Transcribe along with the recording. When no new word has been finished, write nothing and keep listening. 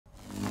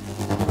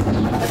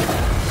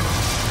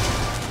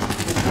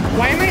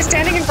Why am I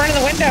standing in front of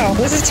the window?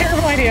 This is a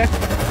terrible idea.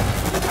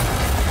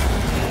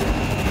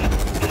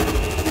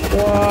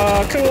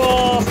 Whoa,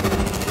 cool.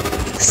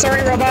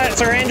 Sorry, robots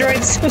or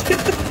androids.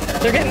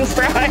 They're getting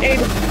fried.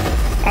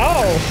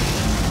 Oh.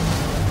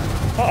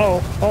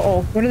 Uh-oh.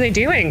 Uh-oh. What are they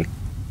doing?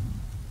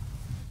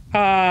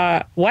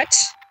 What?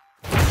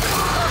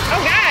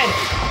 Oh, God!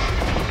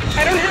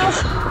 I don't know.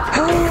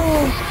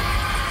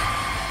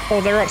 Oh,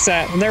 they're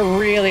upset. They're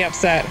really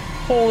upset.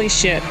 Holy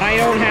shit. I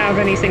don't have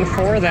anything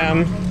for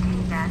them.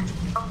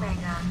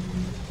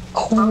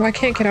 Oh, I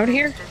can't get out of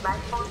here?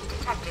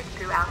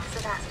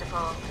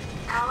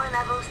 Power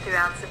levels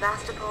throughout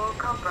Sevastopol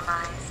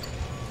compromised.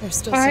 There's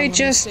still someone on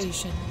the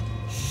station.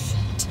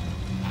 Shit.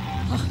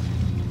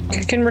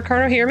 Can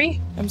Ricardo hear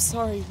me? I'm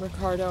sorry,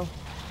 Ricardo.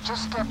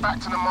 Just get back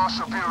to the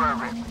Marshal Bureau,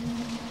 Rip.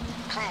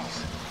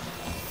 Please.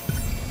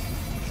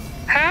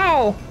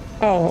 How?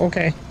 Oh,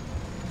 okay.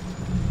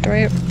 Do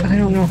I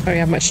don't know if I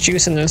have much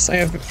juice in this. I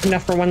have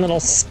enough for one little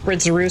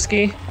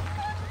spritzerooski.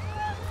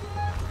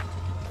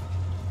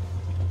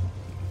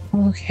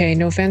 Okay,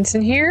 no vents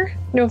in here?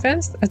 No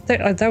vents?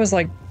 That was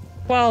like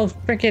 12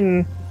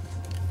 freaking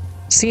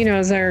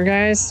Cinos there,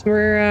 guys.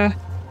 We're,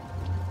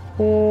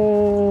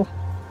 oh,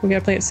 we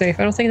gotta play it safe.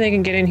 I don't think they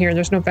can get in here.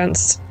 There's no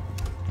vents.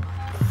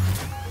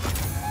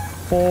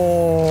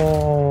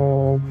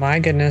 Oh, my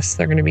goodness.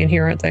 They're gonna be in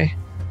here, aren't they?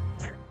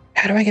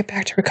 How do I get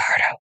back to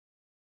Ricardo?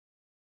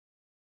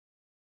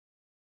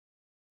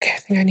 Okay, I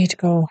think I need to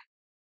go.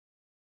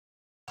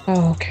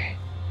 Oh, okay.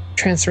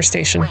 Transfer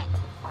station. Wait,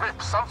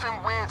 Rip, something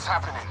weird's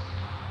happening.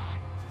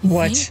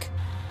 What?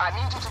 I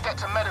need you to get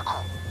to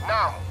medical,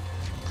 now.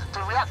 The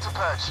reactor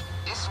purge,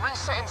 it's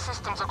resetting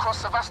systems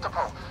across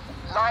Sevastopol.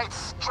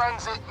 Lights,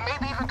 transit,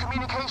 maybe even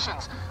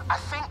communications. I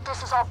think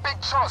this is our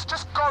big chance.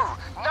 Just go,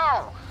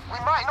 now. We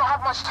might not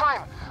have much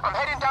time. I'm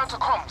heading down to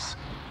comms.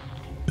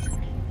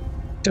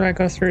 Do I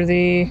go through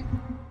the...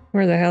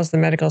 Where the hell's the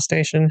medical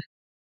station?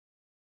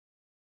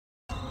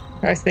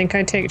 I think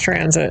I take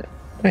transit.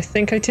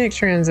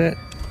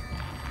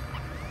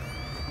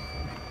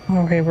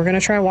 Okay, we're gonna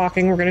try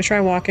walking.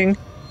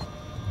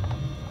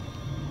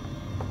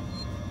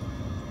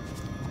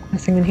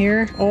 Nothing in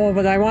here. Oh,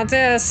 but I want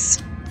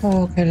this!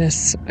 Oh,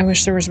 goodness. I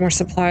wish there was more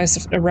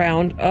supplies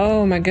around.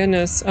 Oh, my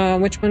goodness.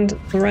 Which one?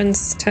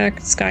 Lorenz Tech,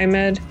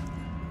 SkyMed,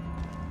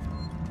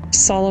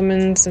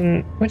 Solomon's,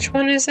 and which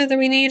one is it that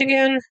we need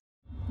again?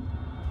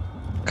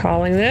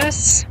 Calling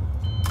this.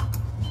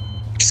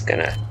 Just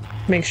gonna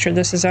make sure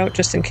this is out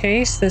just in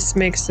case this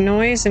makes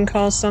noise and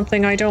calls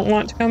something I don't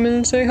want to come in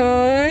and say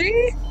hi.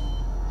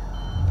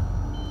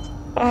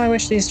 Oh, I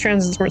wish these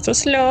transits weren't so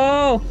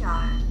slow. We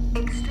are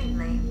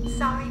extremely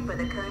sorry for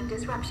the current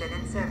disruption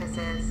in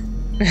services.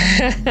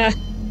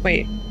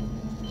 Wait.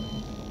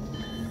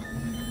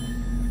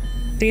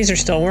 These are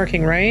still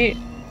working, right?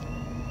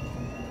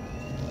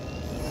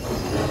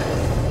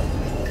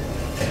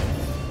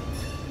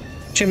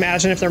 Could you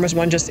imagine if there was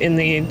one just in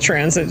the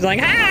transit, like,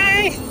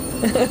 hi!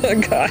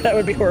 God, that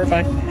would be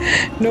horrifying.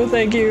 No,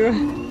 thank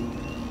you.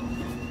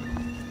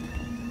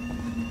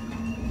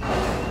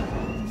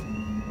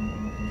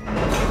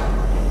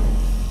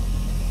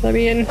 Let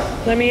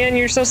me in,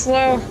 you're so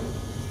slow.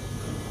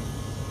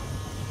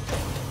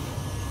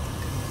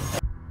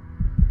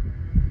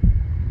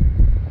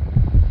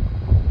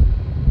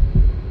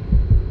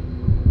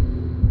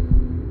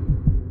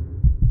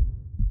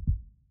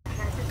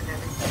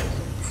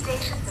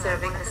 Station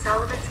serving the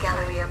Sullivan's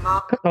Galleria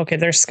Mall. Okay,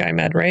 there's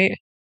SkyMed, right?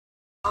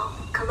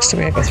 So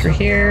we gotta go through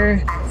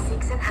here.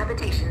 And 6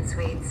 habitation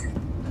suites.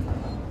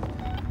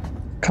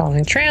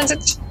 Calling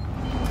transit.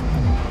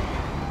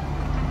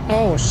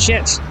 Oh,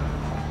 shit.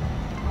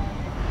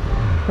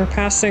 We're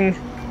passing.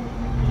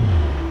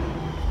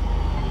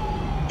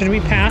 Did we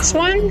pass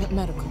one?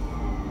 Medical.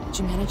 Did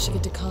you manage to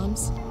get to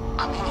comms?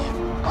 I'm here,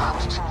 but I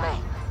was too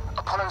late.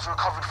 Apollo's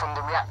recovered from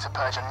the reactor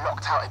purge and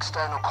knocked out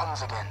external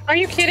comms again. Are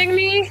you kidding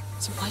me?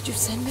 So why'd you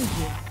send me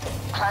here?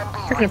 Plan B,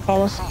 Freaking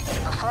Apollo. See,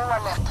 before I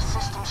left, the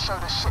system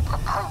showed a ship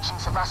approaching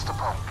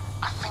Sevastopol.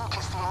 I think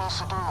it's the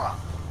Anisadora.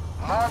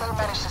 Marlowe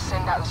managed to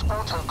send out his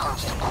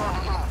autocodes to call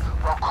it in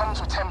while comms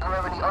were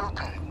temporarily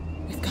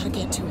open. We've got to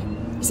get to it.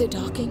 Is it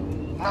docking?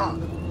 No,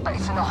 but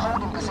it's in a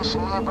holding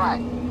position nearby.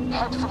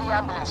 Head for the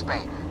ambulance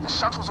bay. The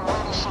shuttles are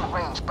really short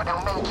range, but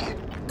they'll make it.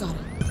 Got it.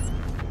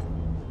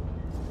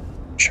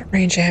 Short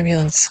range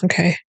ambulance,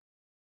 okay.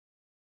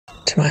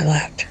 To my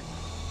left.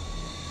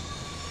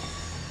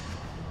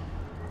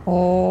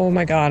 Oh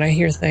my god, I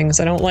hear things.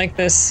 I don't like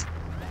this.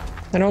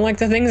 I don't like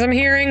the things I'm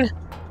hearing.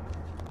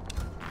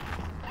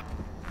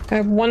 I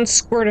have one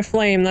squirt of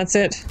flame, that's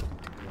it.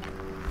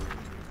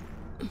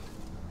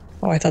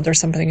 Oh, I thought there was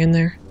something in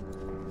there.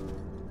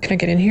 Can I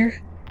get in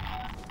here?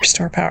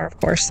 Restore power, of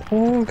course.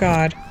 Oh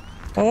god.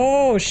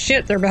 Oh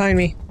shit, they're behind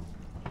me.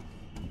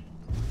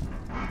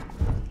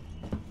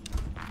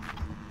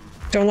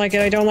 Don't like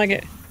it, I don't like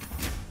it.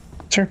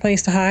 Is there a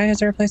place to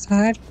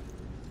hide?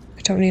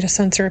 I don't need a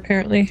sensor,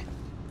 apparently.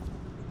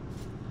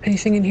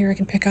 Anything in here I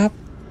can pick up?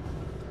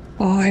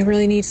 Oh, I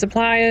really need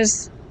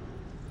supplies.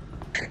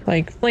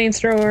 Like,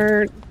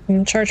 flamethrower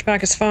and charge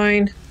pack is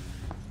fine.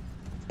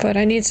 But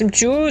I need some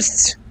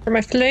juice for my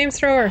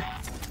flamethrower.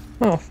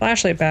 Oh,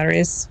 flashlight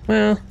batteries.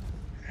 Well,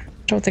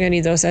 don't think I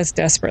need those as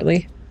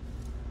desperately.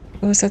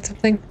 Oh, is that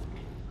something?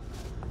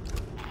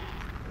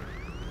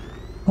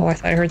 Oh, I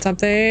thought I heard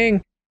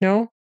something.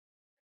 No?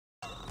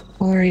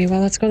 Alrighty, well,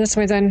 let's go this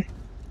way then.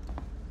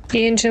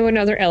 Into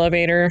another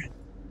elevator.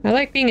 I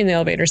like being in the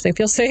elevators. They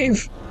feel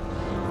safe.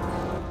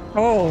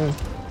 Oh,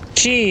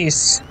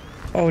 jeez.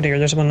 Oh dear,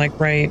 there's one like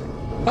right.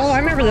 Oh, I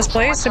remember this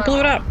place. It blew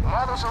it up.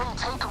 Marlo's already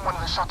taken one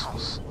of the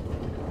shuttles.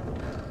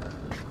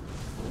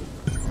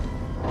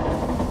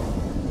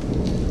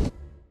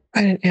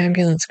 Got an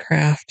ambulance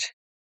craft.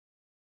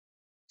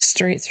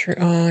 Straight through.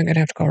 Oh, I'm gonna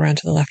have to go around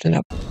to the left and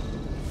up.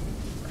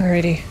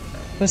 Alrighty.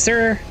 Was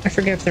there... I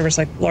forget if there was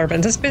like floor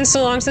bins. It's been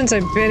so long since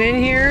I've been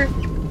in here.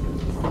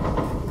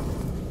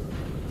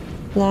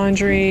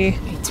 Laundry.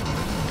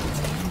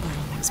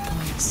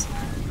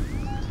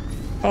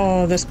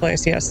 Oh, this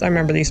place. Yes, I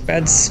remember these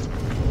beds.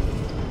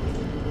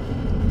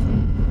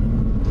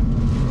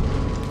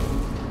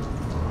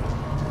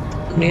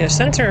 Need a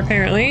sensor,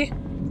 apparently.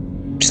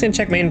 I'm just gonna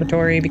check my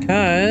inventory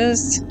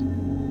because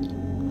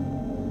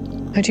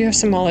I do have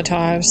some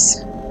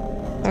Molotovs.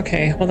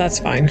 Okay, well that's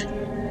fine.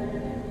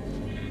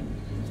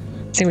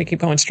 I think we keep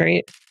going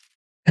straight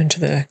and to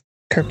the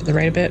curve to the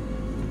right a bit.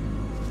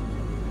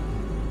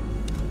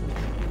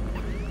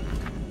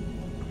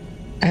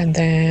 And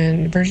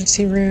then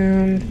emergency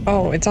room.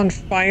 Oh, it's on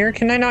fire.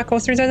 Can I not go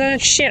through there?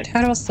 Shit,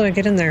 how else do I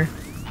get in there?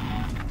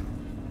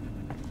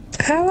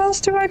 How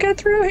else do I get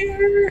through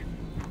here?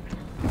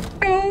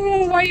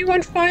 Oh, why are you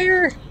on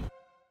fire?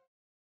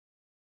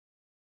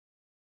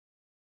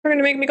 They're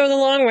gonna make me go the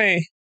long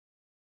way.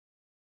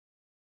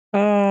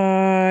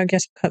 I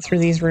guess I'll cut through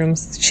these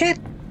rooms. Shit!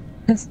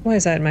 Why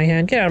is that in my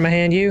hand? Get out of my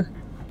hand, you.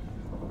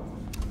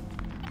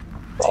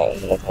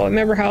 Oh, I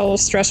remember how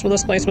stressful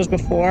this place was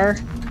before.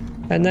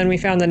 And then we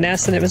found the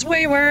nest and it was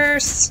way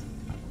worse.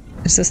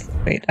 Is this...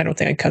 Wait, I don't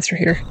think I cut through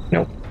here.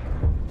 Nope.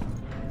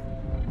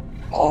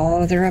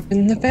 Oh, they're up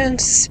in the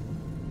fence.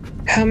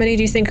 How many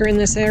do you think are in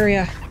this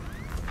area?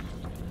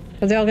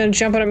 Are they all gonna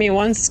jump out at me at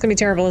once? It's gonna be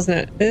terrible, isn't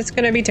it? It's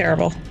gonna be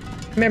terrible.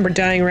 I remember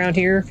dying around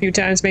here a few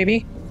times,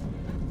 maybe.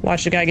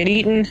 Watch the guy get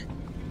eaten.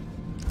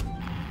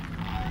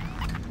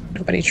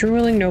 Nobody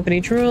drooling, nobody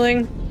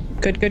drooling.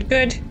 Good, good,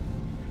 good.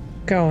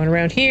 Going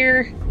around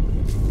here.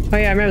 Oh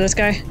yeah, I remember this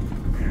guy.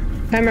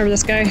 I remember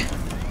this guy.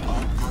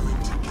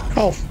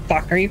 Oh,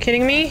 fuck. Are you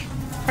kidding me?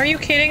 Are you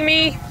kidding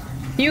me?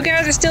 You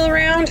guys are still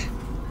around?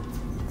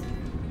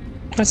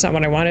 That's not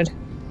what I wanted.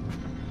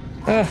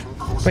 Ugh.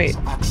 Wait.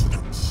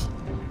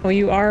 Oh,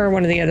 you are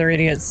one of the other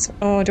idiots.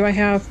 Oh, do I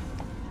have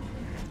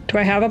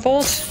a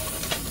bolt?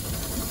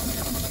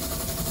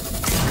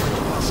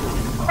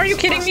 Are you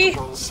kidding me?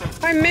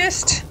 I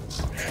missed.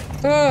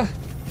 Ugh.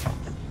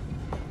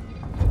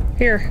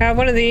 Here, have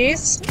one of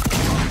these.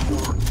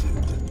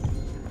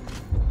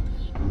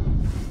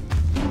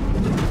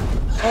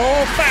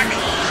 Oh, fuck!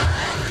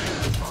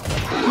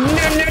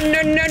 No, no,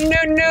 no, no,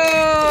 no,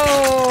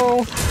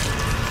 no!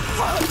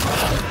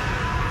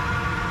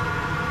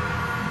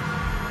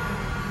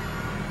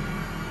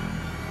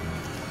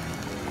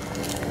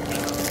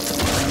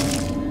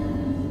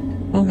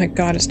 Oh my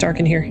god, it's dark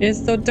in here.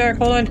 It's so dark.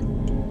 Hold on.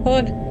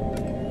 Hold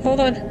on. Hold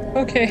on.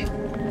 Okay.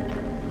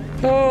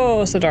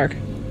 Oh, it's so dark.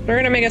 They're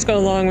gonna make us go a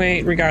long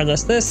way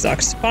regardless. This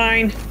sucks.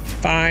 Fine.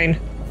 Fine.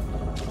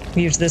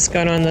 Use this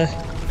gun on the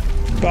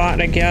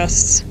bot, I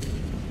guess.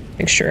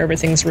 Make sure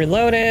everything's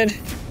reloaded.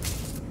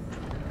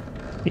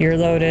 You're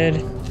loaded.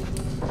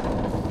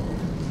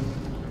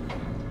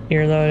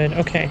 You're loaded.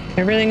 Okay,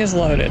 everything is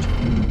loaded.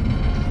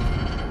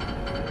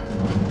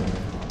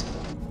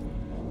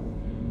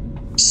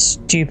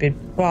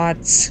 Stupid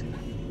bots.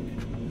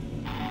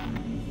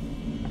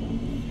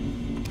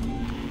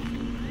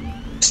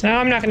 So now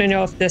I'm not gonna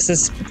know if this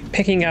is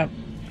picking up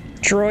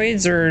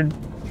droids or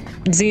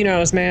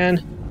Xenos,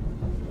 man.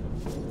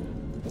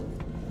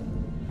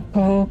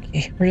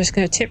 Okay, we're just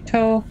gonna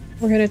tiptoe.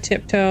 We're gonna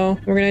tiptoe.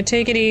 We're gonna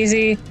take it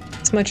easy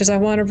as much as I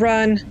want to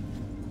run.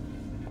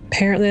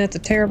 Apparently that's a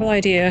terrible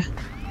idea.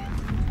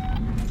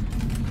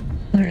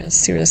 Alright, let's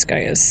see where this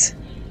guy is.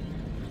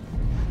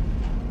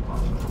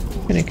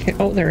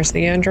 Oh, there's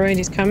the android.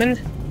 He's coming.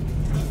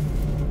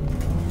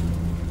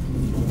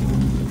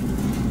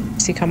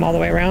 Does he come all the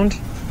way around?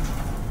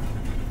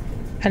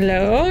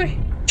 Hello?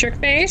 Jerk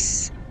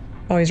face?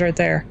 Oh, he's right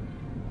there.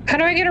 How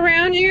do I get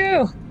around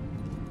you?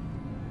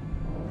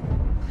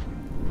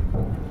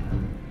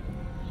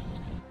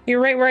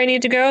 You're right where I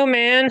need to go,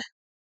 man.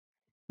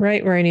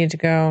 Right where I need to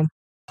go.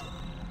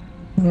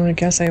 Well, I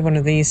guess I have one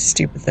of these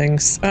stupid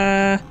things.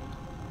 Oh,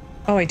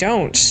 I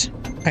don't.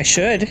 I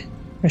should.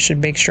 I should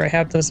make sure I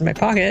have those in my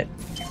pocket.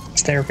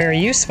 So they're very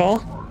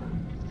useful.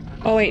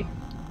 Oh, wait.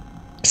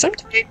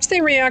 Sometimes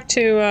they react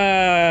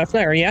to,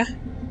 flare, yeah?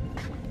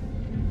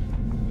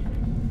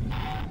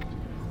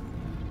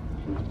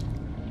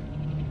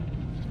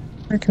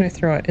 Where can I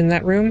throw it? In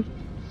that room?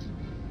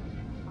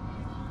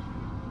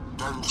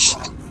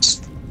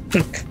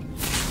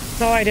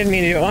 Oh, I didn't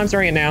mean to do it. Well, I'm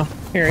throwing it now.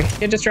 Here,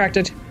 get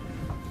distracted.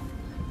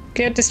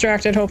 Get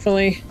distracted,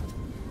 hopefully.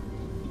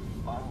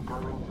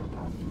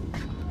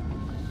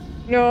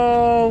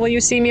 No, will you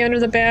see me under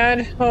the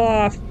bed?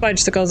 Oh,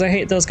 fudgesicles, I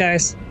hate those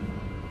guys.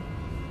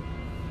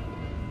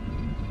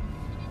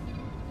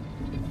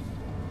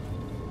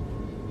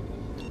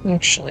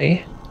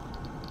 Actually,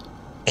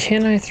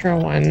 can I throw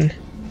one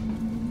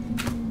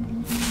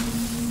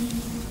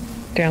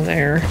down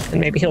there? And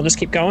maybe he'll just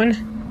keep going?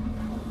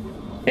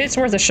 It's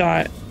worth a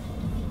shot.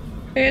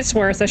 It's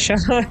worth a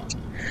shot.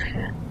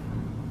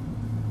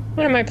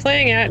 What am I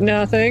playing at?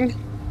 Nothing.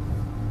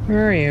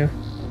 Where are you?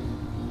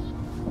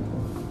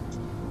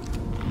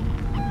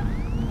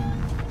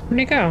 Where'd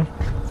he go?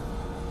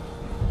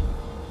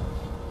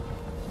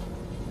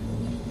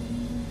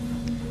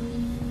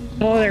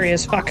 Oh, there he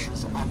is. Fuck.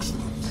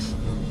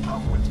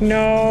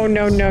 No,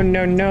 no, no,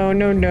 no, no,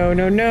 no, no,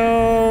 no,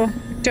 no.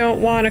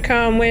 Don't want to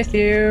come with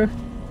you.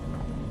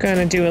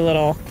 Gonna do a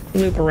little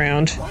loop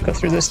around. Go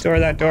through this door,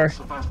 that door.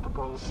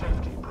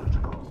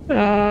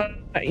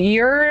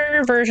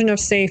 Your version of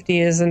safety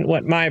isn't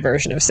what my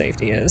version of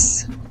safety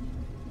is.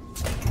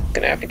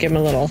 Gonna have to give him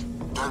a little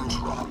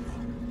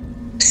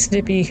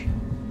snippy.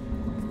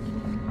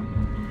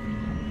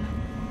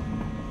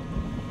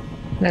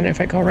 Then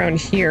if I go around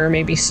here,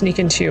 maybe sneak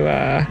into,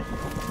 oh,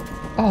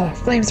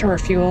 flamethrower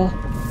fuel.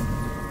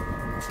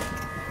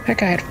 That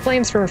guy had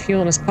flamethrower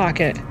fuel in his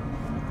pocket.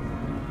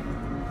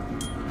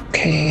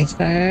 Okay,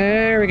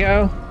 there we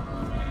go.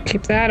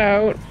 Keep that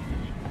out.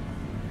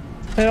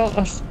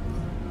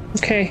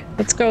 Okay,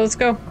 let's go, let's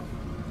go.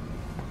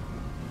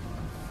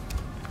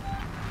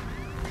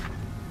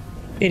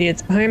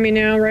 Idiot's behind me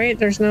now, right?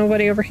 There's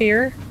nobody over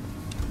here.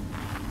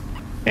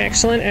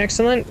 Excellent,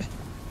 excellent.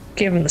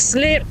 Give him the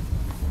slip.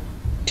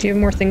 Do you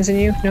have more things in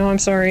you? No, I'm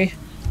sorry.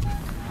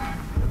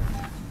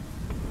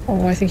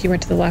 Oh, I think he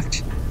went to the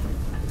left.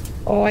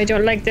 Oh, I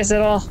don't like this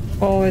at all.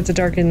 Oh, it's a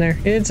dark in there.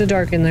 It's a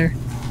dark in there.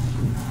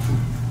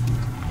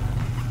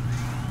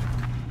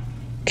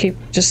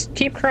 Just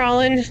keep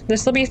crawling.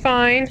 This'll be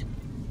fine.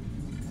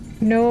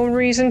 No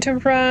reason to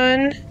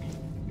run.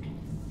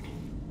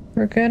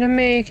 We're gonna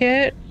make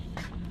it.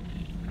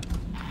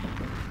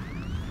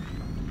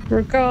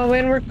 We're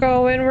going, we're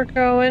going, we're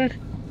going.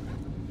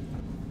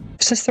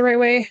 Is this the right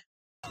way?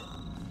 I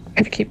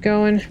have to keep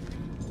going.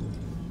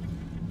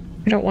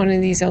 I don't want any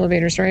of these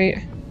elevators,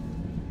 right?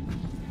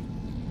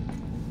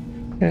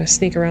 Gonna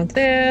sneak around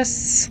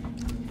this.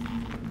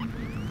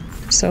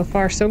 So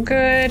far, so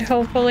good,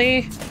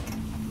 hopefully.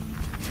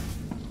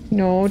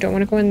 No, don't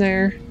want to go in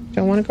there.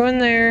 Don't want to go in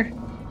there.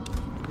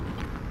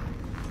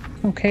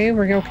 Okay,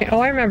 we're okay. Oh,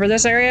 I remember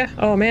this area.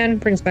 Oh man,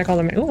 brings back all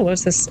the... Ooh,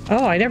 what's this?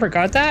 Oh, I never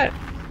got that.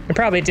 I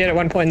probably did at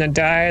one point and then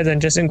died, then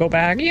just didn't go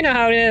back. You know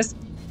how it is.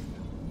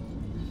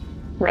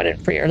 Running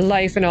for your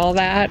life and all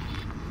that.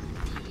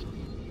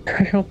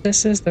 I hope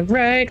this is the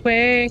right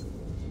way.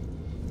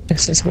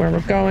 This is where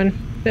we're going.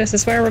 This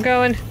is where we're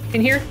going.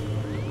 In here?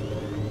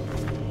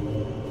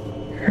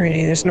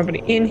 Alrighty, there's nobody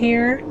in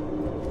here.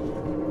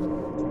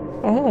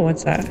 Oh,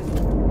 what's that?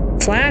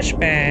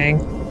 Flashbang.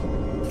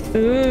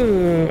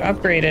 Ooh,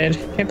 upgraded.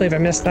 Can't believe I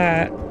missed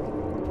that.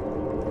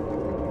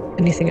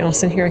 Anything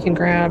else in here I can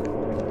grab?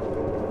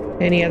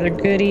 Any other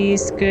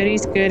goodies?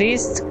 Goodies,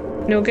 goodies?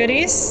 No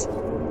goodies?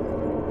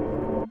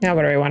 Now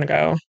where do I want to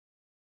go?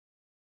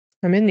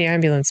 I'm in the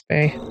ambulance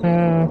bay.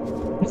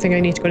 I think I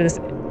need to go to this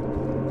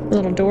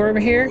little door over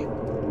here.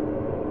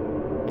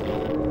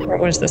 Or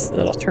what is this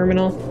little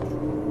terminal?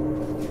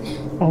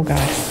 Oh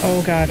god,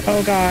 oh god,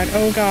 oh god,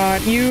 oh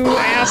god, you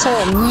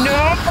asshole!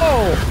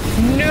 No!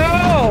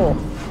 No!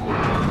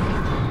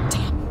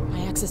 Damn,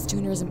 my access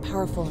tuner isn't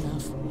powerful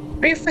enough.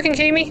 Are you freaking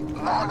kidding me?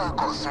 Marlo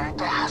got through.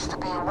 There has to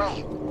be a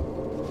way.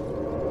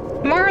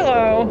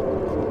 Marlo!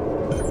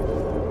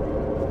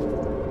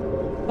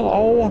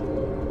 Oh.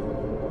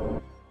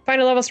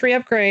 Find a level 3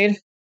 upgrade.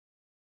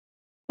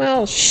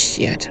 Well,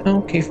 shit.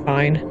 Okay,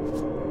 fine.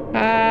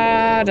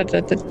 Oh,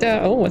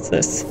 what's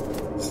this?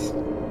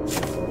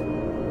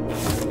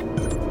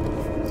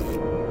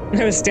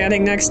 I was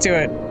standing next to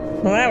it.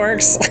 Well, that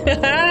works.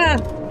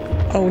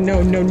 Oh,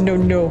 no, no, no,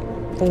 no.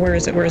 Oh, where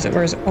is it? Where is it?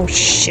 Where is it? Oh,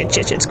 shit,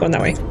 shit, shit. It's going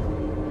that way.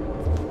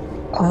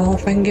 Oh,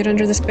 if I can get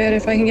under this bed,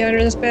 if I can get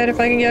under this bed, if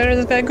I can get under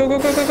this bed. Go, go,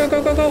 go, go, go,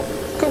 go, go, go.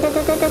 Go, go,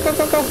 go, go, go, go,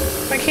 go, go.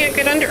 I can't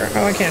get under.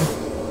 Oh, I can.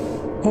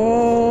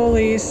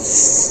 Holy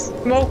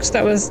smokes,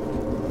 that was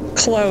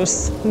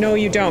close. No,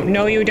 you don't.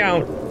 No, you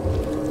don't.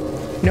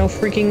 No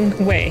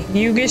freaking way.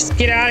 You just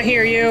get out of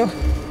here, you.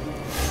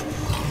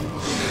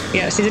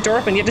 Yeah, see the door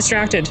open, get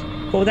distracted.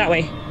 Go that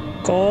way.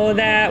 Go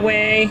that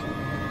way.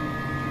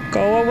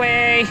 Go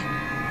away.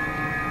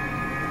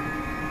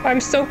 I'm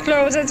so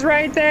close, it's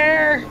right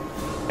there.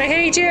 I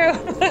hate you.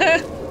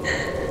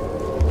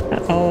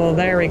 Oh,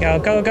 there we go.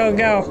 Go, go,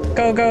 go.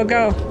 Go, go,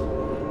 go.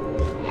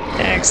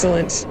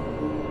 Excellent.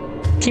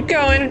 Keep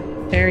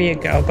going. There you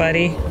go,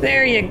 buddy.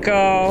 There you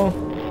go.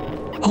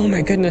 Oh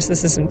my goodness,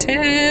 this is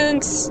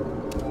intense.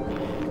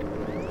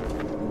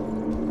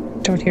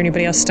 Don't hear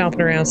anybody else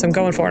stomping around, so I'm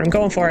going for it. I'm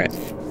going for it.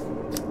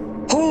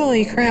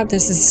 Holy crap,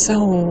 this is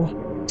so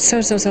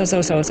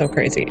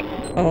crazy.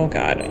 Oh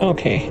god,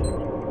 okay.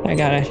 I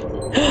gotta...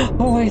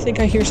 Oh, I think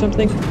I hear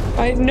something.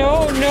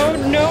 No,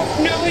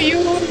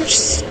 you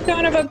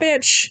son of a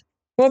bitch!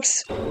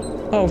 Whoops.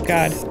 Oh,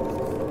 God.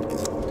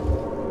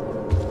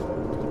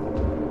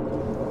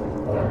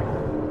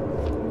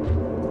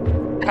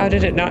 How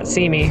did it not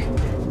see me?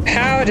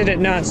 How did it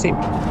not see me?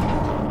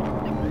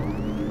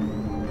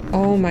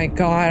 Oh my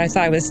God, I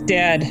thought I was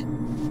dead.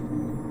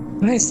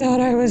 I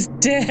thought I was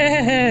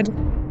dead!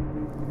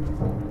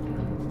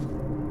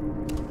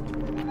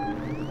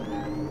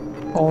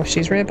 Oh,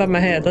 she's right above my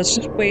head. Let's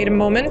just wait a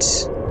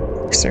moment.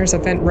 Because there's a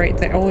vent right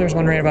there. Oh, there's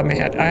one right above my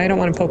head. I don't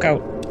want to poke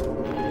out.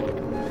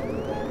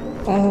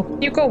 Oh,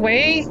 can you go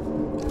away?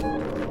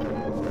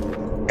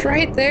 It's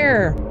right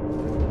there.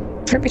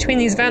 It's right between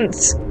these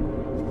vents.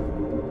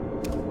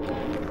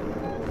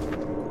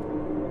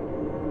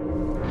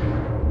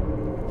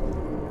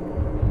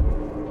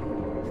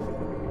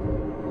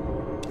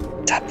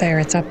 It's up there,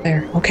 it's up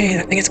there. Okay,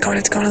 I think it's going,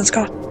 let's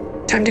go.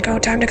 Time to go.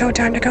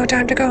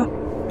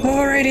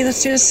 Alrighty,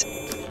 let's do this.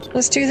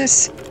 Let's do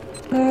this.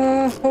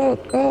 Go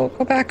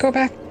back.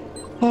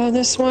 Oh,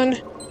 this one.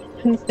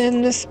 And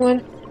then this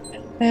one.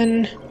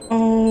 And then,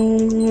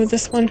 oh,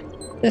 this one.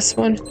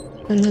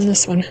 And then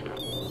this one.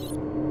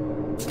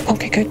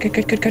 Okay, good.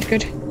 Okay.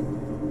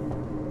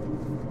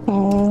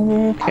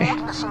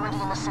 Coordinates already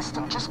in the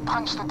system. Just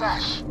punch the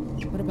dash.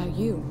 What about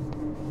you?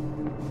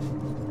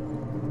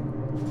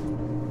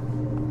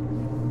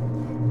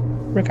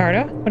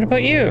 Ricardo, what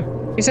about you?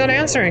 He's not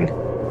answering.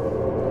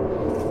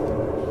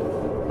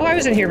 Oh, I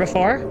was in here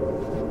before.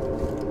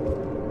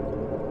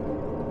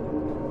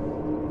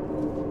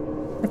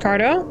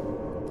 Ricardo?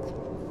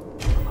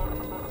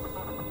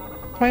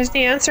 Why isn't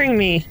he answering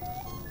me?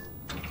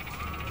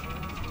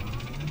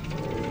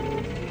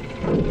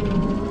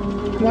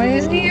 Why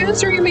isn't he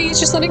answering me? He's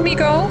just letting me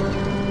go.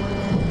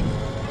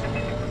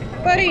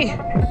 Buddy!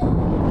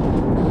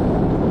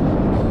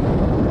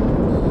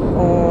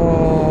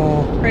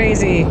 Oh,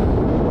 crazy.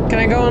 Can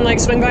I go and like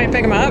swing by and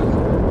pick him up?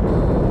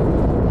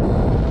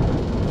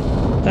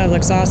 That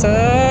looks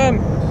awesome!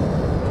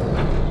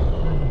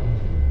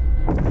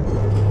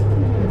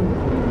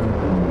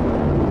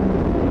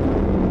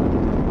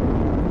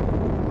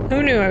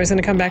 Who knew I was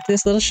gonna come back to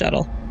this little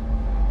shuttle?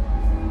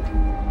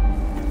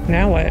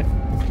 Now what?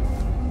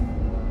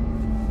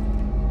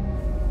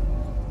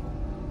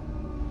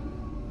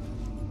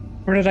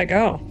 Where did I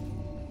go?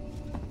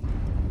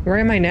 Where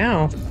am I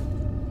now?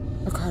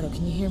 Ricardo,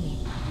 can you hear me?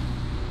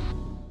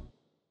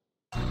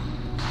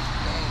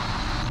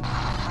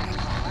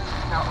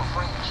 Out of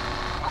range.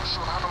 Not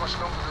sure how much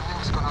longer the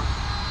link's gonna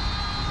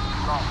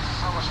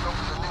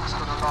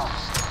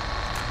last.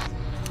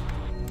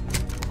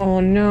 Oh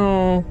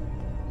no.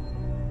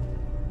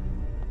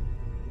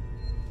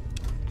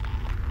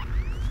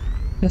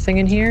 Nothing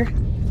in here?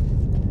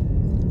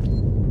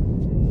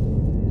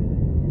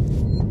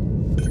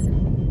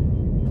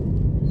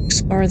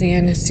 Explore the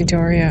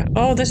Anisidoria.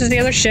 Oh, this is the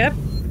other ship?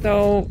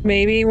 So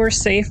maybe we're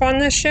safe on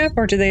this ship?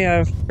 Or do they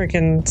have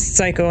freaking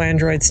psycho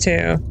androids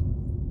too?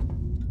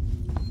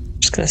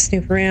 Just gonna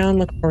snoop around,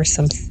 look for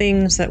some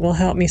things that will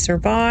help me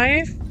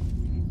survive.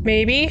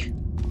 Maybe.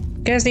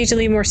 You guys need to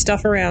leave more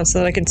stuff around so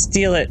that I can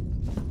steal it.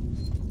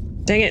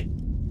 Dang it.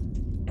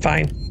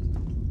 Fine.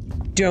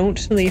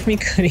 Don't leave me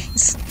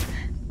goodies.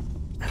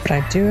 But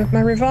I do have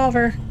my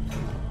revolver.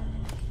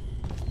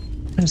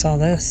 What's all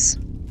this?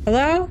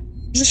 Hello?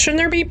 Shouldn't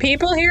there be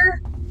people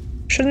here?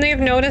 Shouldn't they have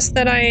noticed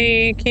that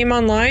I came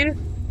online?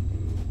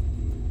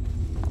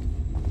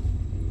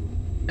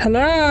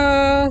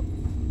 Hello?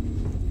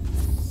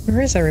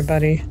 Where is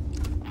everybody?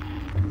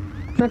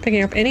 I'm not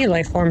picking up any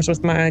life forms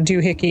with my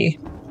doohickey.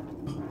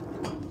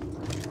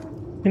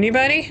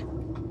 Anybody?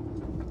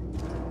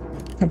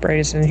 How bright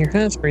is it in here?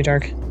 That's pretty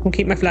dark. We'll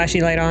keep my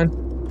flashy light on.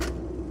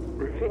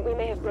 I think we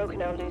may have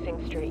broken our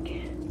losing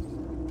streak.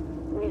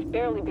 We've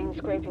barely been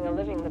scraping a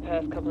living the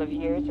past couple of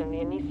years, and the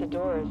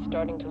Anisadora is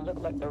starting to look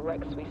like the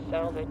wrecks we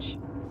salvage.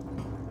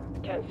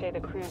 Can't say the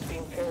crew's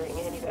been faring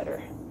any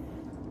better.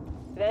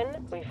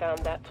 Then we found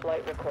that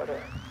flight recorder.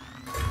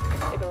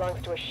 It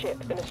belongs to a ship,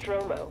 the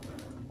Nostromo,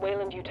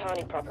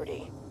 Wayland-Yutani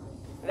property.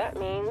 That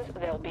means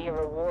there'll be a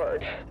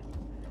reward.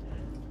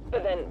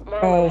 But then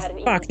Marlowe had an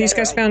even better these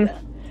guys found...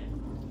 idea.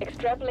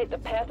 Extrapolate the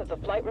path of the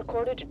flight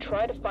recorder to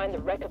try to find the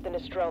wreck of the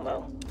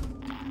Nostromo.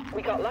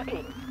 We got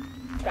lucky.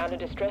 Found a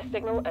distress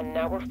signal, and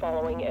now we're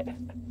following it.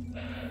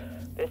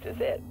 This is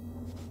it.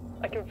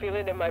 I can feel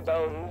it in my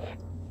bones.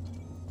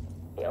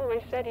 He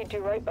always said he'd do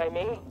right by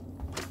me.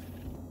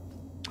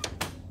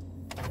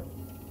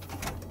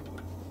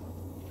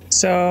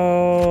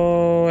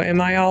 So, am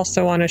I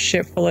also on a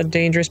ship full of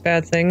dangerous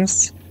bad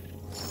things?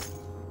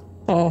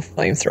 Oh,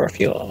 flamethrower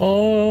fuel.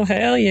 Oh,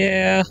 hell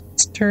yeah.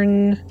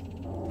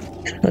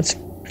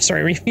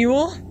 Sorry,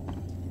 refuel?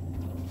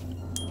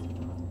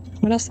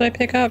 What else did I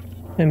pick up?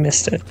 I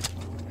missed it.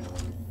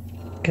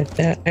 Get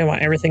that. I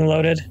want everything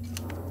loaded.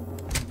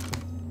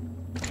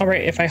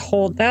 Alright, if I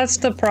hold... That's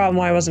the problem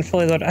why I wasn't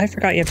fully loaded. I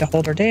forgot you have to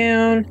hold her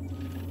down.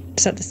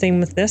 Is that the same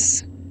with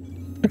this?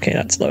 Okay,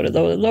 that's loaded.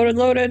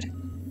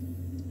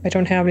 I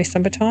don't have any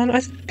Sunbaton.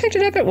 I picked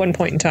it up at one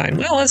point in time.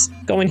 Well, let's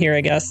go in here,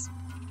 I guess.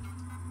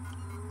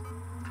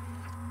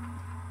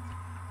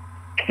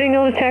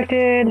 Signal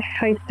detected.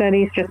 Height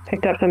studies just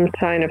picked up some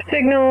sign of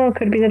signal.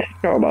 Could be the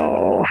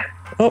turbo.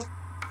 Oh.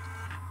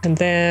 And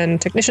then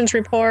technician's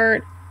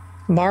report.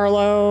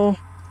 Marlowe.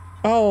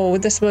 Oh,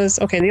 this was...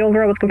 Okay, the old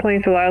girl was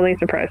complaining so loudly,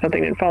 surprised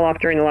something didn't fall off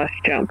during the last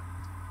jump.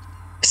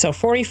 So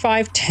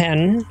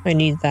 4510. I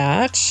need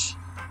that.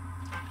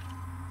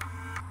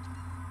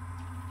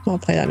 I'll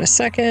play that in a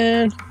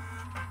second.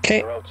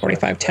 Okay,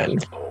 4510.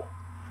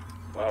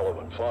 Marlowe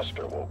and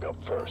Foster woke up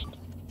first.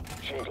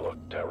 She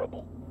looked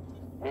terrible.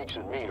 Meeks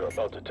and me are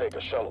about to take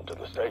a shuttle to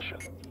the station.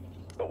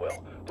 But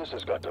well, this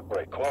has got to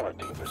break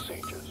quarantine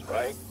procedures,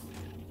 right?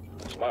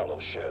 It's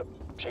Marlowe's ship.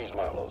 She's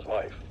Marlowe's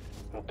wife.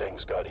 And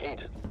things got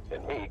heated,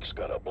 and Meeks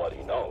got a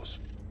bloody nose.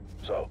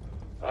 So,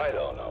 I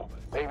don't know.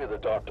 Maybe the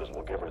doctors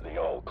will give her the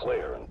all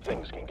clear and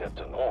things can get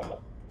to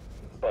normal.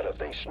 But if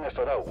they sniff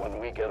it out when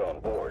we get on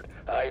board,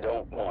 I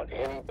don't want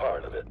any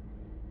part of it.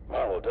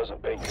 Marlowe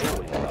doesn't pay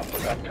nearly enough for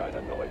that kind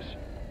of noise.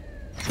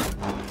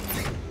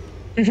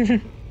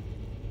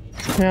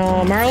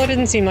 Well, Marlowe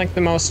didn't seem like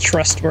the most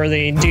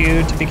trustworthy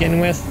dude to begin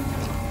with.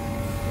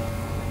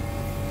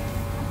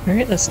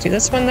 Alright, let's do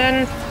this one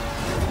then.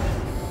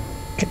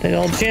 Get the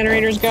old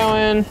generators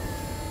going.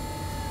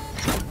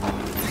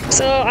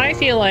 So, I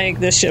feel like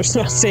this ship's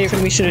not safe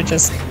and we should have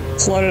just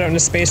floated out into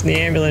space in the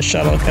ambulance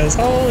shuttle, because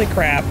holy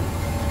crap.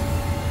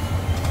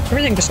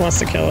 Everything just wants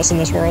to kill us in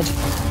this world.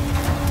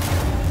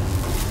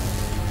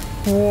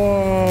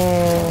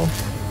 Whoa.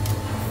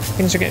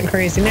 Things are getting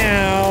crazy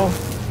now.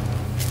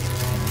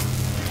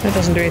 That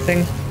doesn't do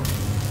anything.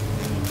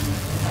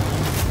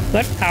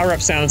 That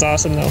power-up sounds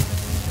awesome, though.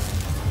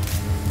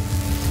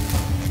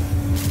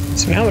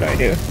 So now what do I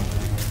do?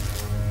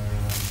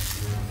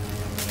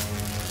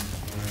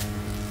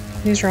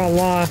 These are all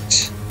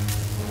locked.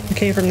 I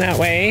came from that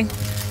way.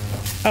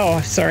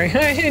 Oh, sorry.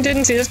 I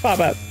didn't see this pop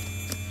up.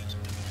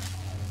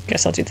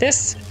 Guess I'll do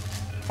this.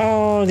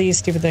 Oh, these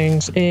stupid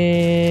things.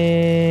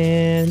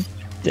 And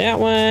that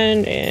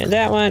one, and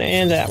that one,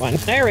 and that one.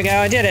 There we go,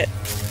 I did it.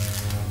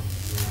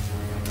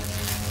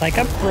 Like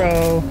a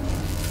pro.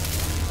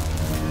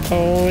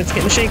 Oh, it's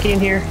getting shaky in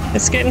here.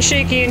 It's getting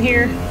shaky in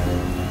here.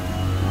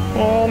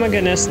 Oh my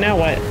goodness, now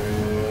what?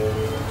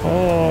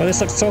 Oh,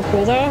 this looks so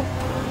cool though.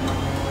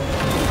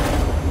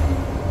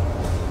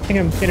 I think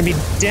I'm gonna be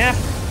deaf.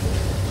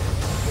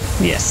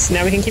 Yes,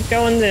 now we can keep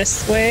going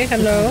this way.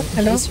 Hello,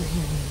 hello. Yes, you're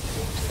hearing me.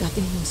 I've got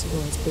the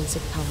Aneroid's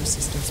basic power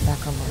systems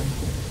back online.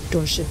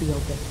 Doors should be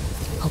open.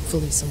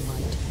 Hopefully some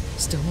light.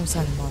 Still no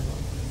sign of Marlowe.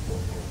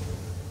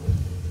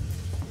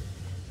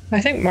 I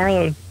think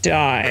Marlowe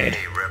died.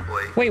 Hey,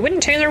 Ripley. Wait,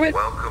 wouldn't Taylor win?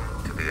 Welcome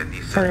to the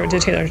Anissa. Or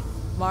did Taylor?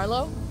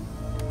 Marlowe?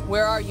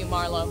 Where are you,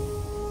 Marlowe?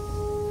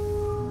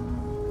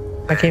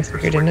 I came through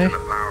here, didn't I? The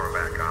power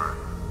back on.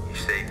 You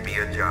saved me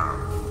a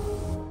job.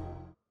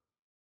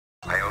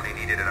 I only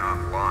needed it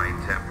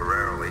offline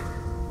temporarily.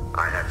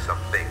 I had some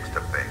things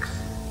to fix.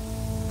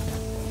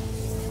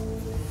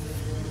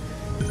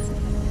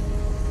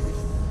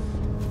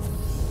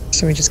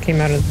 So we just came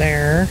out of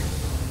there.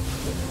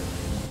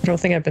 I don't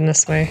think I've been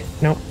this way.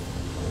 Nope.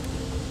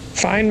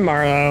 Find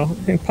Marlowe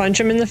and punch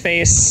him in the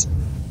face.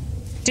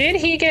 Did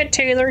he get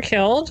Taylor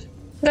killed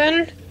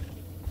then?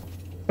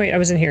 Wait, I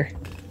was in here.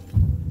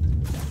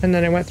 And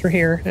then I went through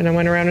here and I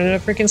went around in a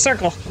freaking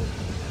circle.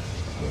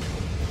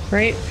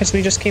 Right? Because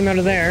we just came out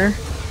of there.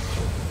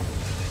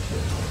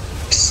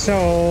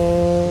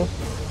 So...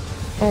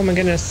 Oh my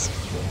goodness.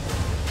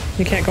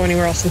 You can't go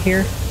anywhere else in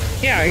here?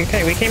 Yeah,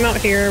 okay, we came out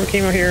here,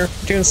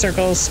 doing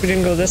circles. We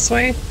didn't go this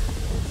way.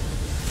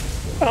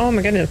 Oh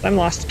my goodness, I'm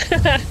lost.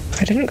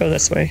 I didn't go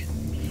this way.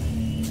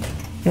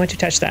 Why'd you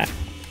touch that?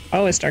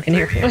 Oh, it's dark in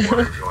here. Maybe you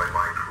want to join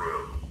my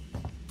crew.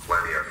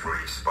 Plenty of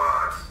free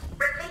spots.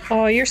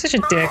 Oh, you're such a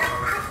dick.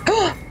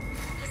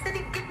 He said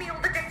he'd give me all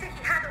the data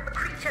he had on the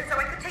creature so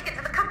I could take it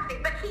to the company,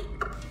 but he...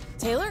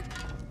 Taylor?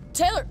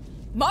 Taylor!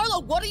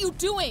 Marlowe, what are you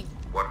doing?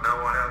 What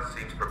no one else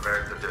seems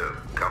prepared to do.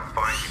 Come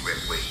find me,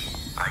 Ripley.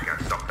 I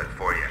got something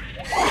for you.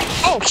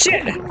 Oh,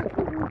 shit!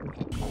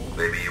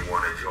 Maybe you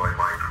want to join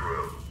my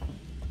crew.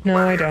 No,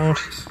 I don't.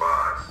 Free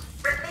spots.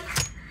 Ridley,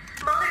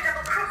 Marlowe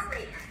double-crossed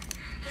me.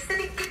 He said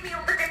he'd give me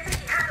all the data he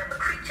had on the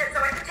creature so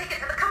I could take it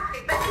to the company,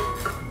 but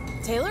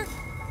he... Taylor?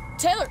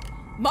 Taylor!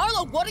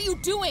 Marlowe, what are you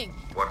doing?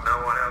 What no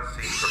one else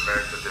seems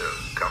prepared to do.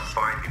 Come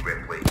find me,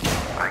 Ripley.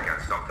 I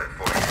got something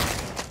for you.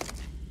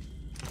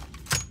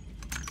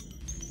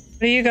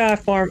 What do you got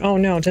for him? Oh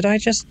no, did I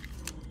just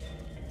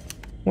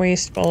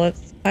waste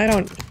bullets? I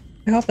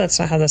hope that's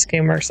not how this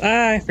game works.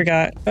 Ah, I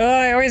forgot. Oh,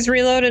 I always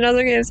reload in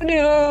other games.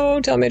 No,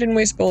 tell me I didn't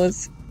waste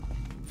bullets.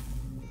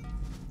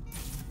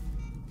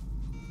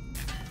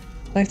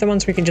 Like the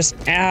ones we can just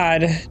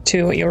add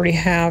to what you already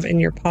have in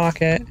your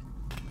pocket.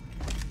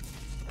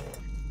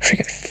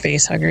 Freaking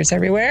face huggers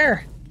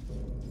everywhere.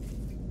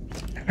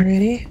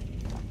 Alrighty.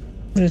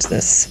 What is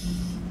this?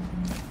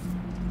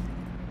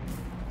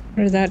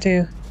 What did that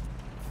do?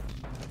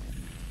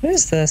 What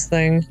is this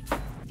thing?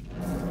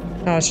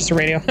 Oh, it's just a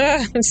radio.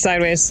 It's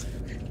sideways.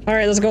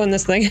 Alright, let's go in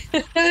this thing.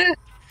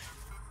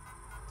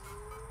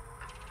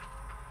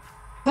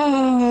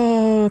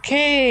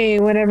 Okay,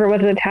 whatever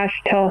was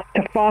attached to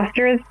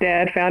Foster is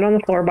dead, found on the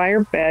floor by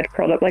her bed,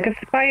 curled up like a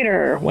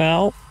spider.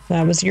 Well,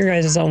 that was your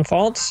guys' own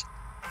fault.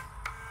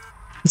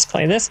 Let's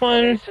play this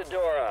one.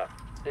 Isadora,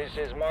 this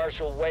is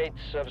Marshal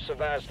Waits of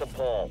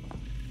Sevastopol.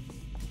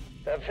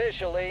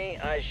 Officially,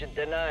 I should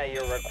deny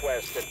your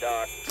request to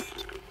dock.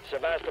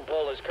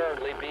 Sevastopol is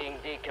currently being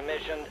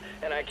decommissioned,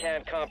 and I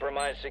can't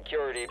compromise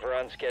security for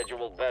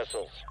unscheduled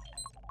vessels.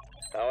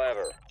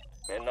 However,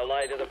 in the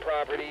light of the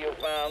property you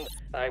found,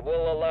 I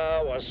will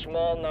allow a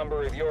small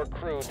number of your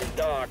crew to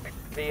dock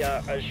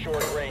via a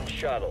short-range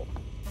shuttle.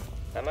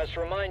 I must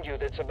remind you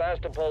that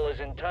Sevastopol is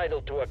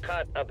entitled to a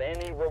cut of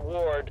any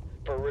reward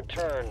for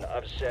return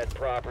of said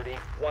property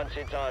once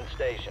it's on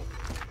station.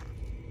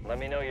 Let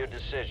me know your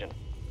decision.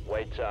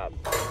 Waits up.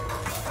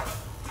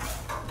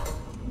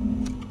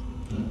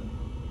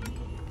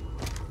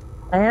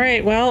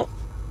 Alright, well.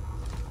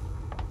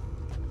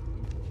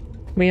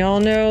 We all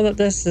know that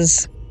this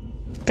has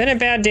been a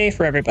bad day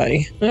for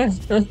everybody.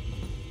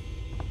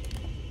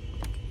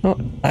 Oh,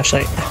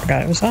 flashlight. I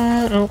forgot it was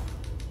on. Oh.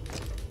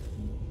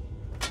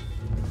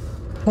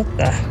 What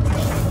the?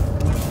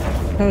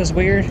 That was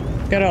weird.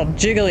 Got all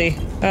jiggly.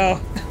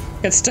 Oh.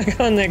 Got stuck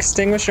on the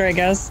extinguisher, I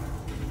guess.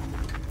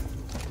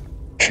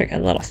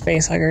 Freaking little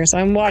face huggers.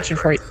 I'm watching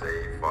for you.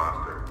 Save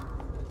Foster.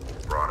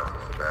 Brought him to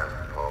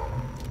Sevastopol.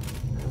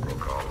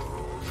 Broke all the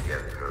rules,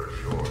 getting her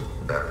ashore.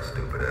 That was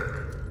stupid,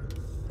 Edmund.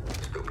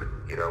 Stupid.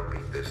 You don't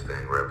beat this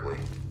thing, Ripley.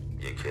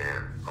 You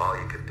can't. All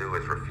you can do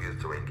is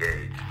refuse to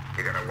engage.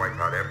 You're gonna wipe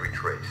out every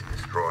trace,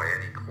 destroy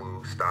any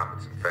clue, stop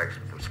its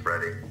infection from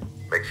spreading.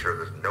 Make sure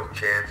there's no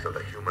chance of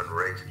the human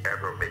race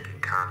ever making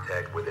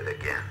contact with it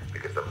again.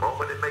 Because the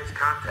moment it makes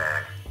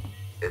contact,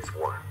 it's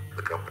won.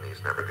 The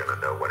company's never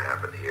gonna know what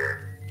happened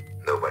here.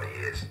 Nobody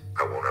is.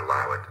 I won't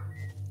allow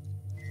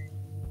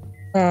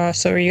it.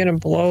 So are you gonna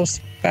blow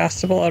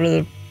Sebastopol out of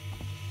the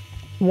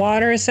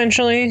water,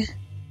 essentially?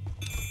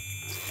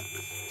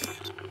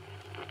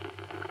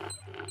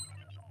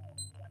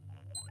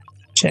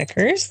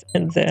 Checkers,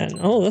 and then,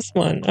 oh, this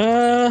one.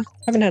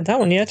 Haven't had that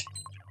one yet.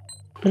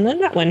 And then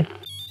that one.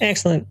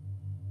 Excellent.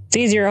 It's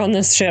easier on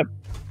this ship.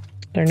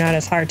 They're not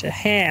as hard to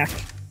hack.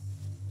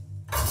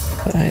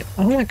 But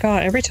oh my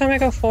god, every time I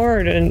go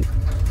forward and...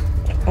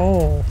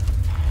 Oh.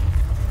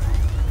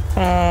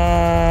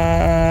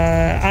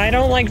 I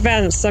don't like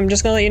vents. I'm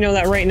just gonna let you know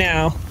that right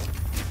now.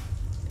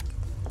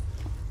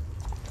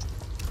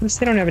 At least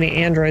they don't have any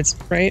androids,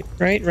 right?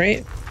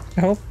 I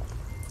hope.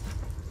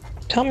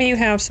 Tell me you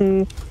have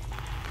some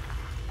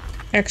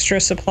extra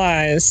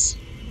supplies.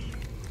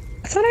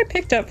 I thought I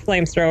picked up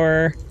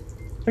flamethrower.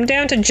 I'm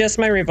down to just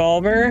my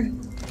revolver.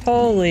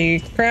 Holy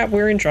crap,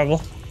 we're in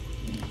trouble.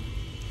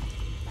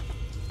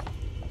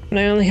 And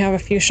I only have a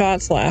few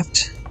shots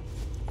left.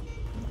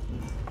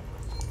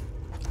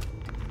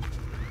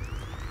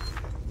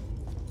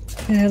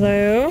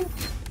 Hello?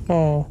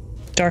 Oh,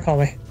 dark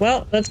hallway.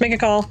 Well, let's make a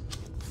call.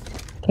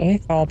 Okay,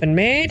 call been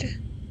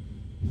made.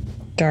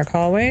 Dark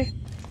hallway.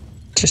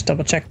 Just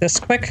double check this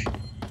quick.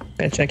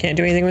 Betcha I can't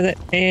do anything with it.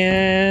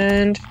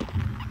 And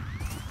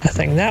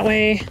nothing that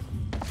way.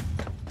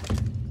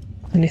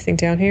 Anything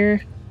down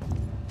here?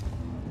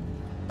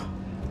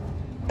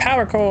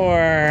 Power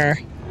core!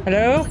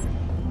 Hello?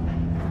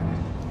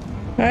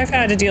 I've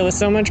had to deal with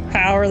so much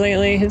power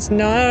lately. It's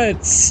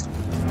nuts.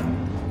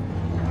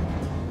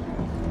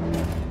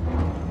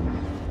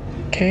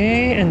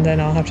 Okay, and then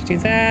I'll have to do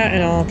that,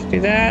 and I'll have to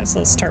do that. So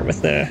let's start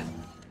with the...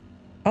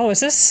 Oh, is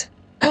this?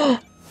 Oh!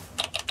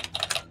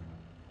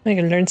 I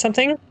can learn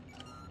something.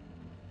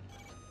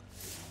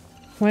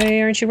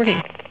 Why aren't you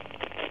working?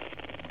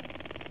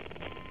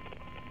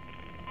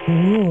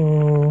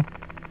 Ooh.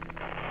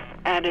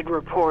 Added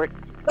report.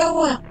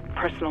 Oh!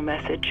 Personal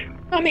message.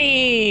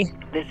 Mommy!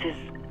 This is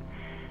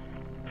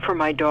for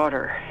my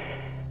daughter.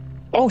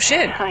 Oh,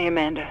 shit! Hi,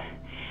 Amanda.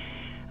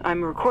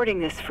 I'm recording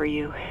this for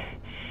you,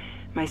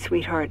 my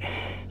sweetheart,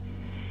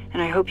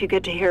 and I hope you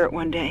get to hear it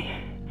one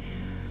day.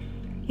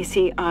 You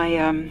see,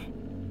 I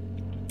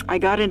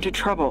got into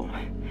trouble.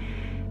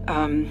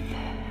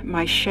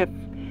 My ship,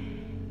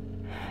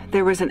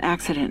 there was an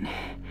accident,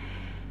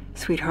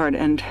 sweetheart,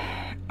 and,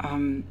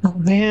 oh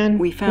man,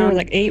 we found... You were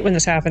like 8 when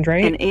this happened,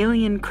 right? An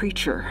alien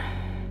creature.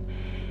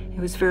 It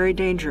was very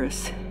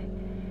dangerous.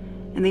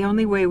 And the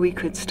only way we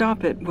could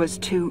stop it was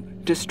to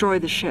destroy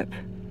the ship.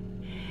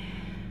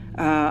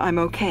 I'm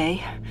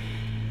okay.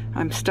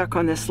 I'm stuck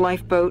on this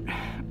lifeboat,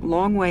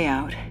 long way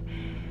out.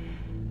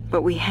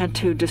 But we had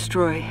to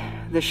destroy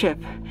the ship.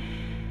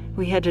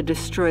 We had to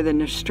destroy the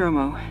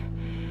Nostromo.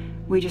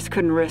 We just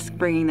couldn't risk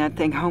bringing that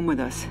thing home with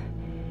us.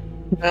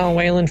 Well,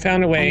 Waylon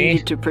found a way. I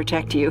needed to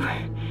protect you.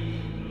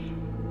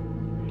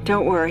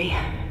 Don't worry.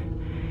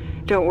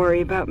 Don't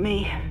worry about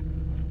me.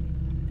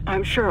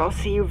 I'm sure I'll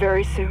see you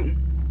very soon.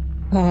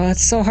 Oh,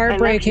 that's so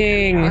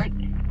heartbreaking. I love you,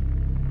 sweetheart.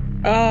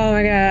 Oh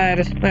my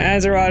god, my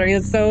eyes are watering.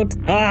 It's so...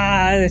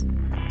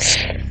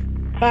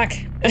 Fuck.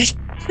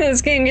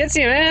 This game gets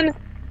you, man.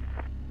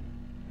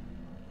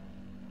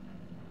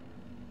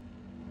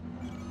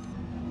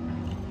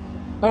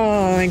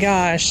 my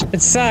gosh.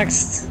 It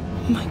sucks.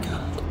 Oh my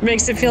god. It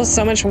makes it feel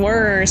so much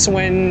worse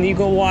when you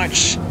go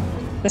watch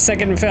the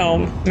second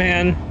film,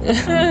 man.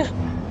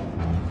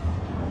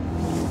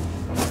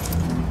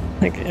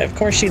 Like, of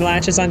course she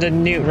latches onto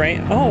Newt, right?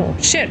 Oh,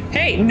 shit.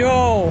 Hey,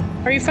 no!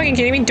 Are you fucking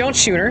kidding me? Don't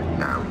shoot her.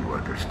 Now you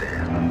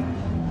understand.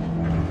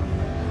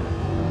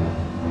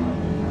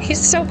 He's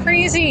so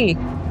crazy.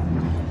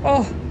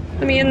 Oh,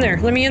 let me in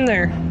there. Let me in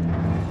there.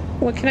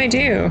 What can I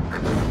do?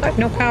 What?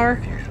 No power.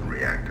 Fusion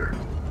reactor.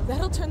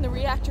 That'll turn the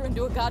reactor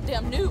into a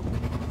goddamn nuke.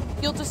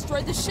 You'll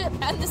destroy the ship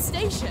and the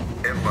station.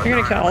 You're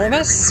gonna kill all of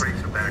us?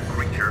 Trace of that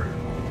creature,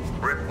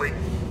 Ripley,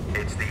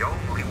 it's the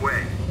only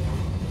way.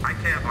 I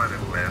can't let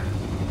it live.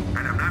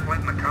 And I'm not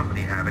letting the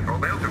company have it, or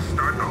they'll just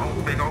start the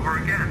whole thing over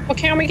again. Well,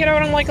 can't we get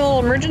out on like a little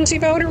emergency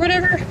vote or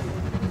whatever?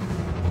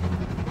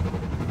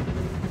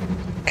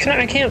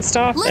 I can't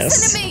stop this.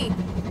 Listen to me!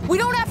 We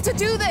don't have to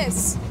do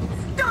this!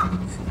 Stop!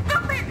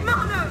 Stop it,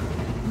 Marlo!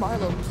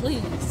 Marlo,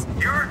 please.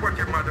 You heard what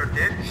your mother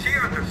did. She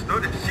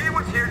understood. If she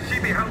was here,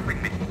 she'd be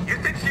helping me. You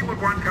think she would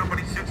want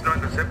company suits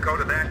knowing the zip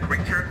code of that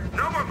creature?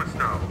 No one must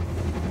know.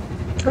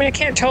 I mean, I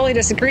can't totally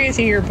disagree with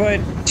you here, but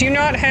do you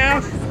not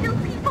have... Still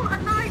people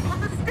alive on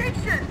the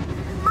station!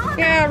 Marlo!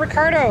 Yeah,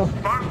 Ricardo.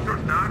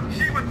 Foster's not.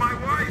 She was my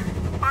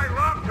wife. I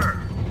loved her.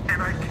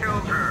 And I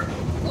killed her.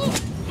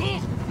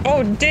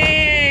 Oh,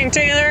 dang,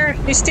 Taylor.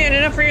 You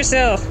standing up for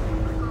yourself.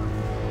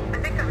 I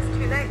think I was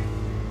too late.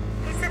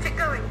 He set it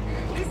going.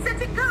 He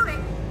set it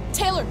going!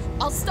 Taylor,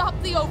 I'll stop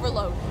the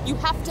overload. You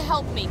have to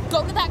help me.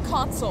 Go to that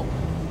console.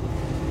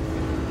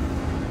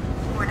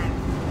 Warning.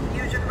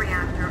 Fusion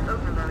reactor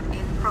overload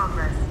in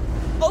progress.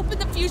 Open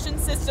the fusion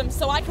system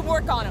so I can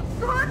work on them.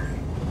 What?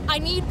 I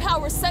need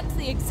power sent to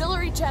the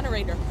auxiliary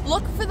generator.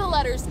 Look for the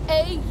letters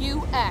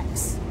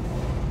AUX.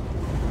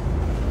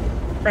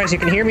 Guys, you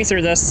can hear me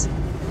through this.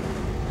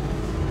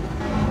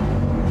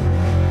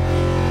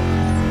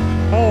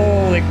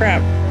 Holy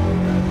crap.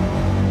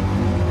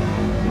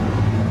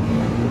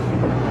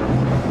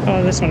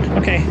 Oh, this one.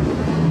 Okay.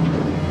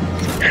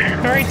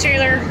 Alright,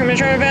 Taylor. I'm gonna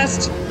try my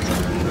best.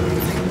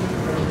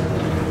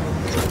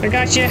 I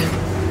got you.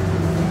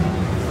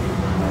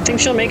 Think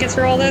she'll make it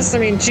through all this? I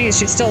mean, geez,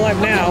 she's still alive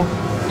now.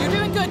 You're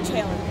doing good,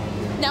 Taylor.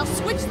 Now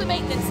switch the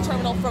maintenance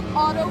terminal from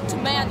auto to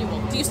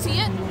manual. Do you see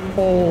it?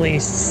 Holy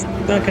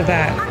look at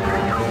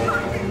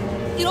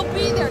that. It'll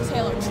be there,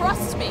 Taylor.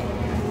 Trust me.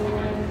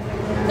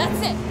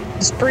 That's it.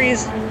 Just breathe.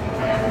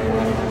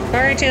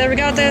 Alright, Taylor, we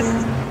got this.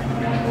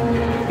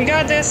 We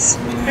got this.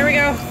 Here we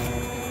go.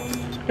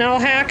 Now I'll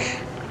hack.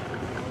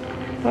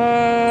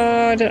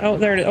 Oh,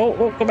 there it is.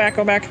 Oh, go back,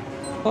 go back.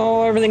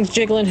 Oh, everything's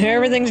jiggling.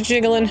 Everything's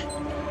jiggling.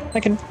 I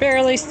can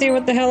barely see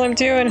what the hell I'm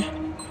doing.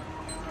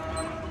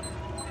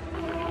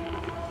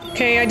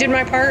 Okay, I did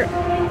my part.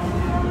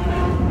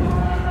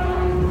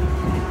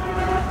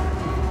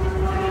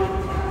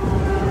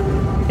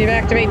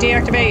 Deactivate,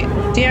 deactivate,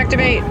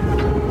 deactivate.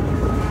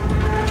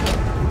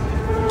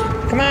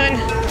 Come on,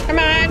 come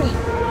on.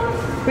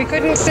 We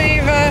couldn't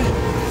save,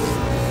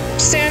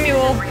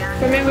 Samuel,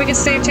 but maybe we can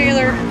save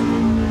Taylor.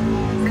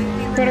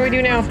 What do we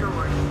do now?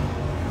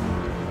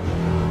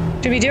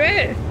 Did we do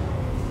it?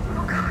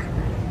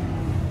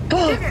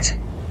 Oh,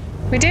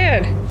 we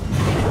did.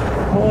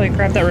 Holy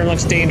crap, that room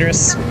looks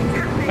dangerous.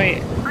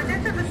 Wait. I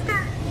don't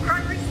understand.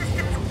 Primary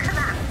systems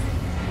collapse.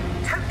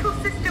 Total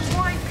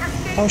system-wide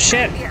cascade. Oh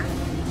shit.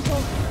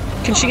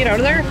 Can she get out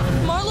of there?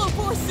 Marlo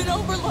forced an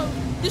overload.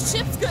 The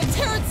ship's gonna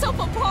tear itself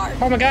apart.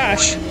 Oh my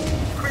gosh.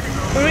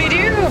 What do we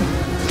do?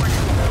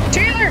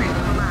 Taylor!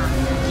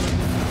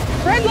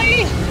 Run,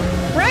 lady!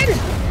 Run!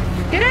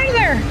 Get out of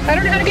there! I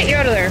don't know how to get you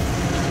out of there.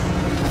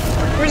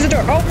 Where's the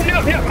door? Oh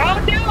no, no, oh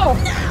no!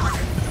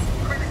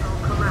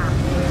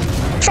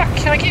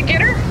 Fuck, I can't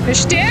get her? Is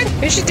she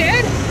dead? Is she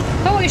dead?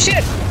 Holy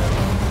shit!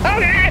 Oh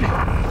god!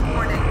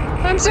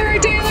 I'm sorry,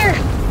 Taylor!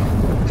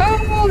 Oh,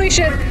 holy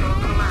shit!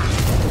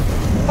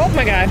 Oh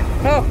my god.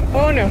 Oh,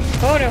 oh no.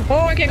 Oh no.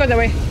 Oh, I can't go that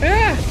way.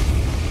 Ah!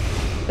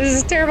 This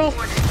is terrible.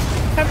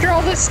 After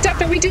all this stuff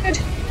that we did.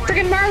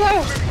 Friggin'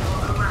 Marlo!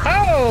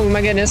 Oh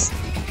my goodness.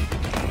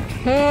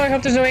 Oh, I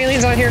hope there's no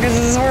aliens out here because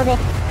this is horrible.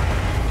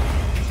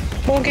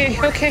 Okay,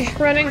 okay.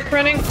 Running,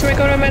 running. Do I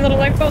go to my little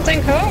lifeboat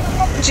thing?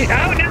 Oh, gee.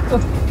 Oh no!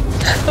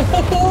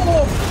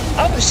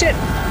 Oh shit!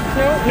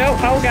 No, no.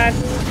 Oh god.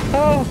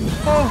 Oh,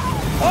 oh,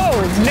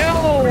 oh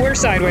no! We're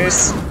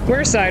sideways.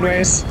 We're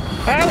sideways.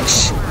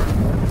 Ouch!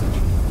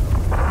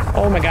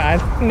 Oh my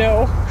god.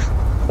 No.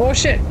 Oh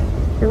shit.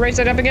 We're right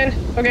side up again?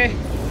 Okay.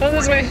 Oh,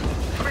 this way.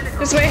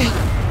 This way.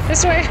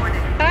 This way.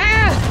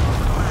 Ah!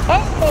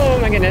 Oh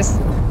my goodness.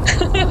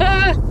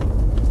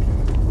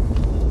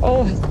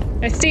 Oh,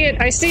 I see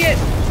it. I see it.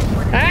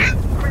 Ah!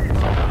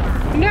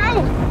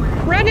 No!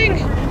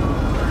 Running!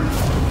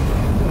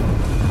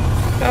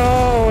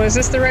 Oh, is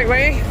this the right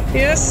way?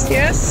 Yes,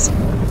 yes.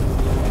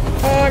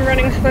 Oh, I'm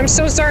running. I'm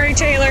so sorry,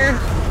 Taylor.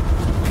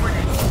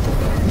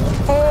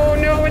 Oh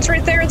no, it's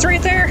right there, it's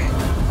right there!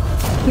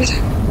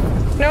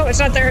 No, it's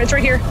not there, it's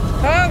right here.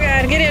 Oh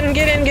god, get in,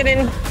 get in, get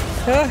in.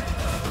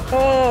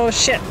 Oh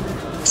shit.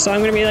 So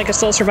I'm gonna be like a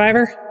sole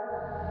survivor?